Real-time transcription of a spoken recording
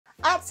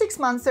At 6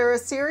 months, there are a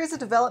series of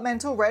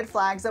developmental red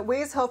flags that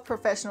we as health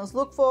professionals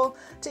look for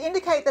to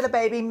indicate that a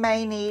baby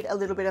may need a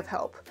little bit of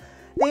help.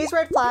 These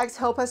red flags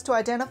help us to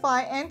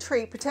identify and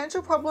treat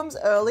potential problems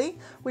early,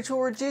 which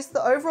will reduce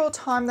the overall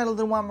time that a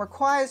little one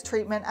requires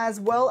treatment, as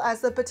well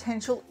as the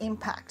potential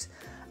impact.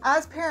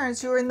 As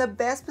parents, you're in the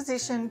best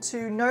position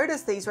to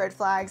notice these red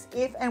flags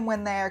if and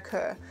when they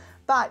occur,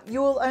 but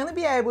you will only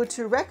be able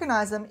to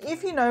recognize them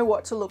if you know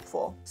what to look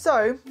for.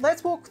 So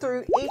let's walk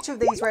through each of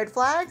these red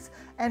flags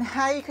and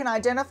how you can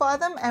identify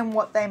them and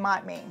what they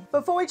might mean.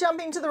 Before we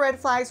jump into the red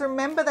flags,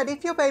 remember that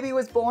if your baby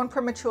was born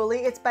prematurely,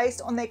 it's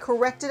based on their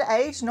corrected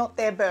age, not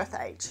their birth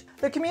age.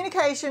 The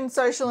communication,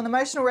 social and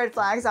emotional red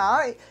flags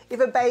are if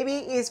a baby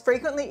is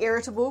frequently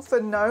irritable for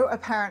no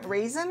apparent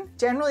reason.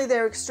 Generally,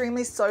 they're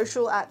extremely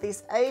social at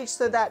this age,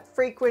 so that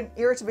frequent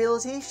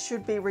irritability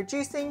should be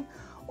reducing.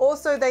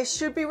 Also, they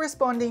should be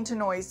responding to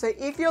noise. So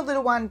if your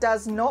little one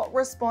does not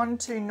respond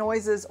to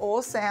noises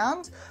or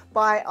sound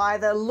by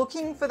either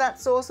looking for that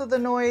source of the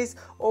noise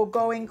or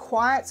going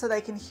quiet so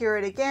they can hear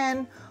it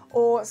again,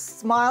 or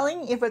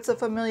smiling if it's a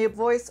familiar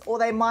voice, or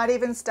they might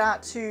even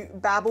start to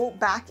babble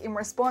back in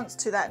response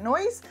to that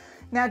noise.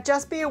 Now,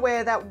 just be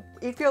aware that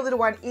if your little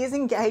one is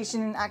engaged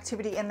in an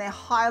activity and they're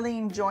highly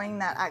enjoying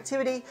that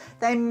activity,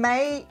 they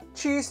may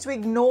choose to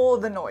ignore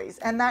the noise,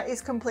 and that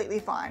is completely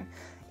fine.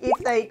 If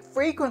they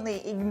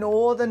frequently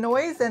ignore the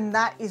noise, then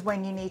that is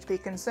when you need to be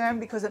concerned,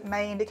 because it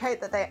may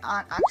indicate that they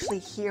aren't actually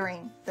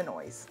hearing the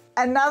noise.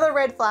 Another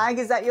red flag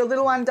is that your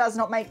little one does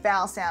not make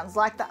vowel sounds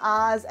like the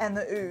ahs and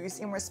the oohs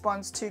in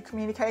response to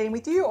communicating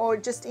with you, or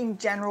just in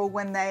general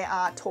when they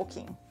are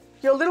talking.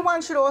 Your little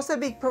one should also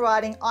be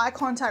providing eye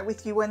contact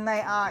with you when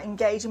they are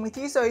engaging with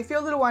you. So if your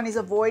little one is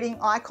avoiding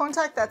eye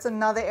contact, that's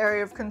another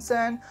area of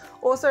concern.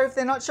 Also, if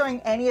they're not showing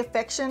any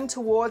affection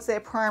towards their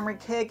primary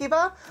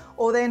caregiver,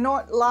 or they're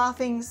not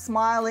laughing,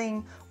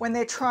 smiling when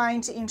they're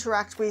trying to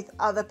interact with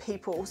other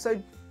people. So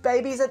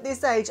babies at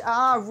this age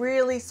are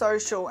really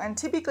social, and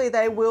typically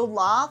they will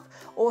laugh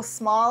or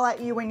smile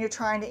at you when you're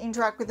trying to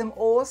interact with them,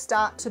 or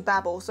start to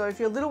babble. So if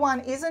your little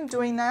one isn't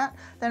doing that,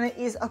 then it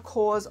is a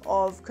cause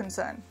of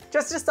concern.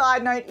 Just a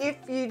side note, if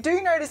you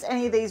do notice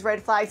any of these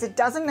red flags, it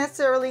doesn't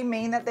necessarily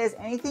mean that there's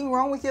anything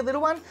wrong with your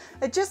little one.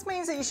 It just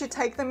means that you should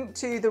take them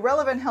to the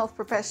relevant health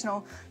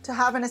professional to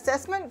have an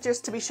assessment,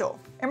 just to be sure.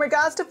 In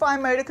regards to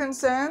fine motor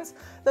concerns,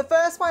 the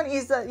first one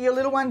is that your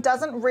little one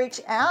doesn't reach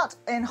out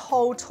and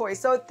hold toys.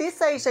 So at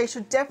this age, they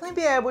should definitely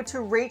be able to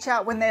reach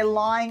out when they're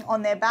lying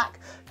on their back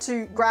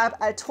to grab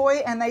a toy,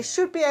 and they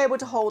should be able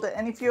to hold it.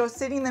 And if you're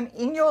sitting them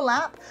in your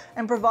lap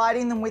and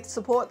providing them with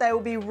support, they will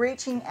be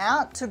reaching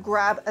out to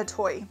grab a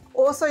toy.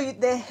 Also,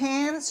 their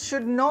hands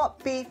should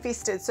not be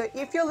fisted. So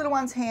if your little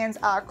one's hands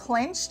are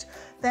clenched,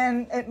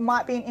 then it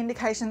might be an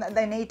indication that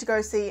they need to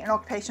go see an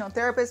occupational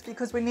therapist,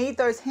 because we need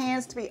those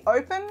hands to be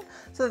open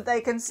so that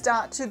they can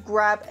start to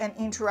grab and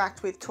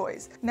interact with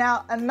toys.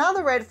 Now,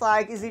 another red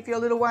flag is if your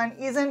little one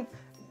isn't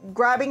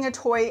grabbing a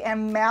toy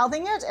and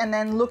mouthing it and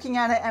then looking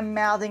at it and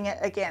mouthing it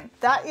again.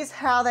 That is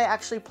how they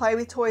actually play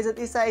with toys at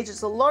this age.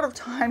 It's a lot of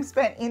time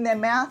spent in their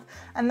mouth,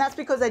 and that's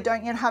because they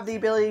don't yet have the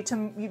ability to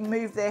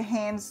move their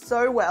hands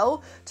so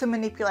well to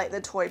manipulate the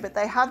toy, but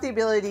they have the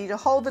ability to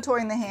hold the toy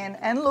in their hand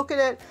and look at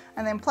it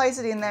and then place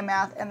it in their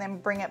mouth and then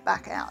bring it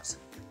back out.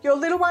 Your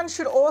little one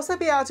should also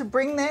be able to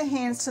bring their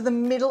hands to the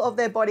middle of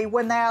their body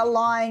when they are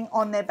lying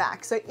on their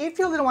back. So if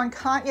your little one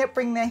can't yet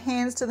bring their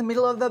hands to the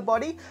middle of the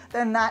body,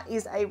 then that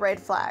is a red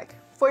flag.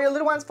 For your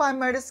little one's fine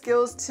motor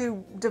skills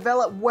to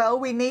develop well,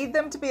 we need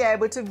them to be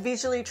able to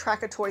visually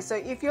track a toy. So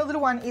if your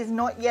little one is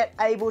not yet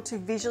able to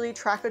visually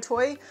track a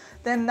toy,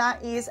 then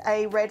that is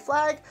a red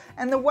flag.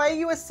 And the way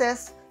you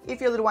assess if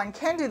your little one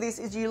can do this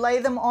is you lay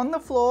them on the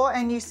floor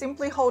and you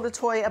simply hold a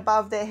toy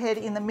above their head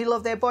in the middle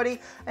of their body,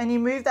 and you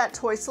move that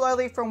toy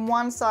slowly from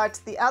one side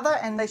to the other,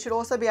 and they should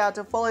also be able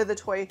to follow the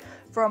toy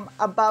from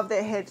above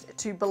their head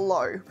to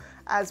below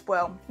as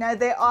well. Now,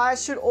 their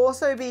eyes should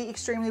also be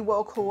extremely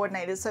well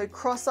coordinated. So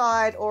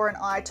cross-eyed or an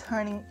eye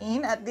turning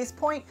in at this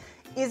point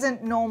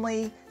isn't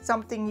normally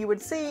something you would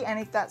see, and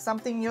if that's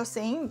something you're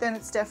seeing, then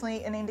it's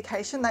definitely an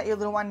indication that your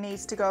little one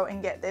needs to go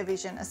and get their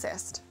vision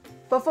assessed.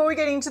 Before we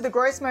get into the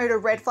gross motor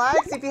red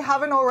flags, if you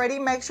haven't already,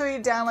 make sure you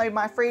download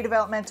my free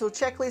developmental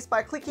checklist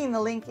by clicking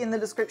the link in the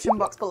description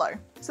box below.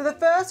 So the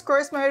first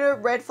gross motor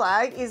red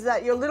flag is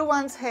that your little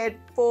one's head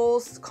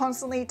falls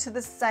constantly to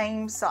the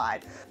same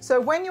side.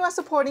 So when you are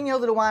supporting your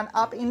little one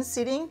up in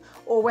sitting,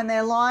 or when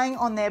they're lying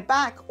on their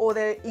back, or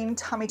they're in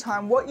tummy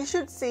time, what you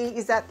should see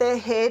is that their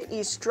head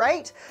is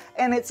straight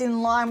and it's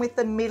in line with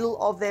the middle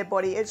of their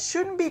body. It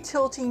shouldn't be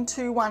tilting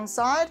to one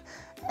side.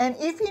 And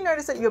if you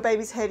notice that your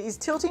baby's head is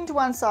tilting to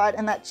one side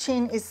and that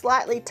chin is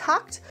slightly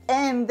tucked,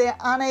 and they're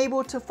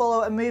unable to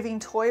follow a moving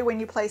toy when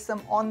you place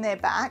them on their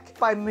back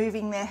by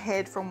moving their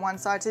head from one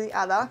side to the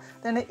other,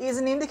 then it is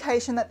an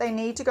indication that they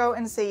need to go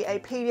and see a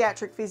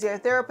pediatric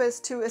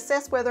physiotherapist to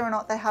assess whether or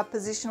not they have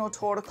positional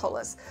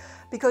torticollis.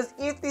 Because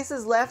if this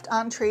is left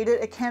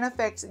untreated, it can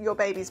affect your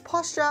baby's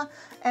posture,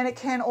 and it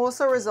can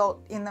also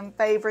result in them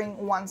favoring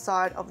one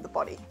side of the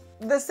body.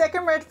 The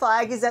second red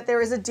flag is that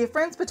there is a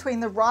difference between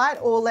the right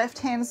or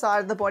left-hand side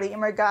of the body in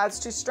regards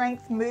to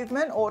strength,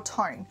 movement, or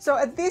tone. So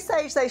at this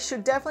age, they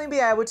should definitely be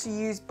able to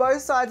use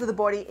both sides of the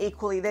body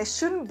equally. There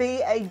shouldn't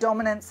be a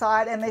dominant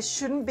side, and there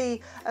shouldn't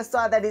be a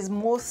side that is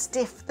more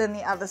stiff than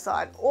the other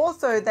side.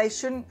 Also, they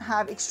shouldn't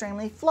have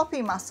extremely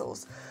floppy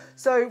muscles.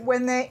 So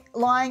when they're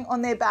lying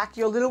on their back,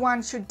 your little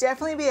one should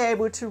definitely be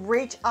able to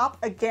reach up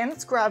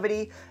against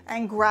gravity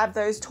and grab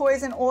those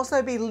toys, and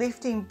also be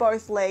lifting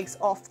both legs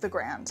off the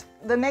ground.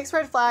 The next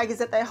red flag is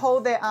that they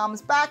hold their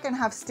arms back and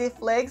have stiff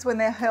legs when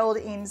they're held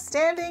in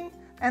standing.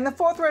 And the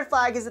fourth red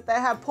flag is that they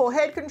have poor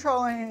head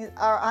control and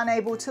are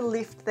unable to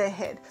lift their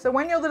head. So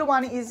when your little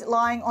one is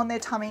lying on their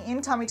tummy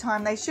in tummy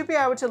time, they should be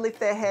able to lift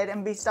their head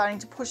and be starting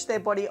to push their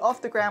body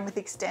off the ground with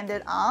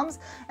extended arms,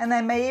 and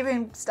they may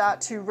even start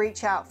to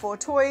reach out for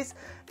toys.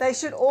 They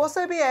should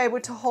also be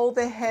able to hold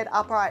their head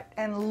upright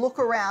and look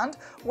around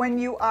when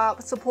you are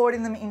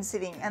supporting them in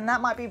sitting, and that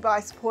might be by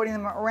supporting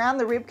them around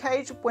the rib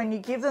cage. When you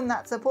give them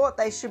that support,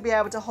 they should be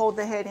able to hold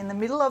their head in the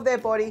middle of their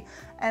body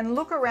and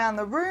look around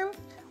the room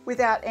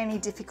without any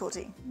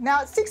difficulty. Now,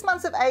 at 6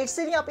 months of age,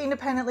 sitting up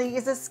independently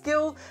is a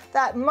skill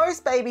that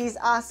most babies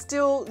are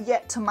still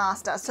yet to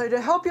master. So to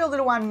help your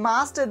little one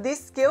master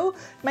this skill,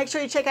 make sure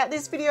you check out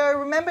this video.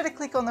 Remember to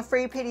click on the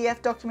free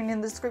PDF document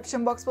in the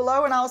description box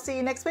below, and I'll see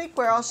you next week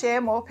where I'll share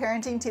more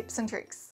parenting tips and tricks.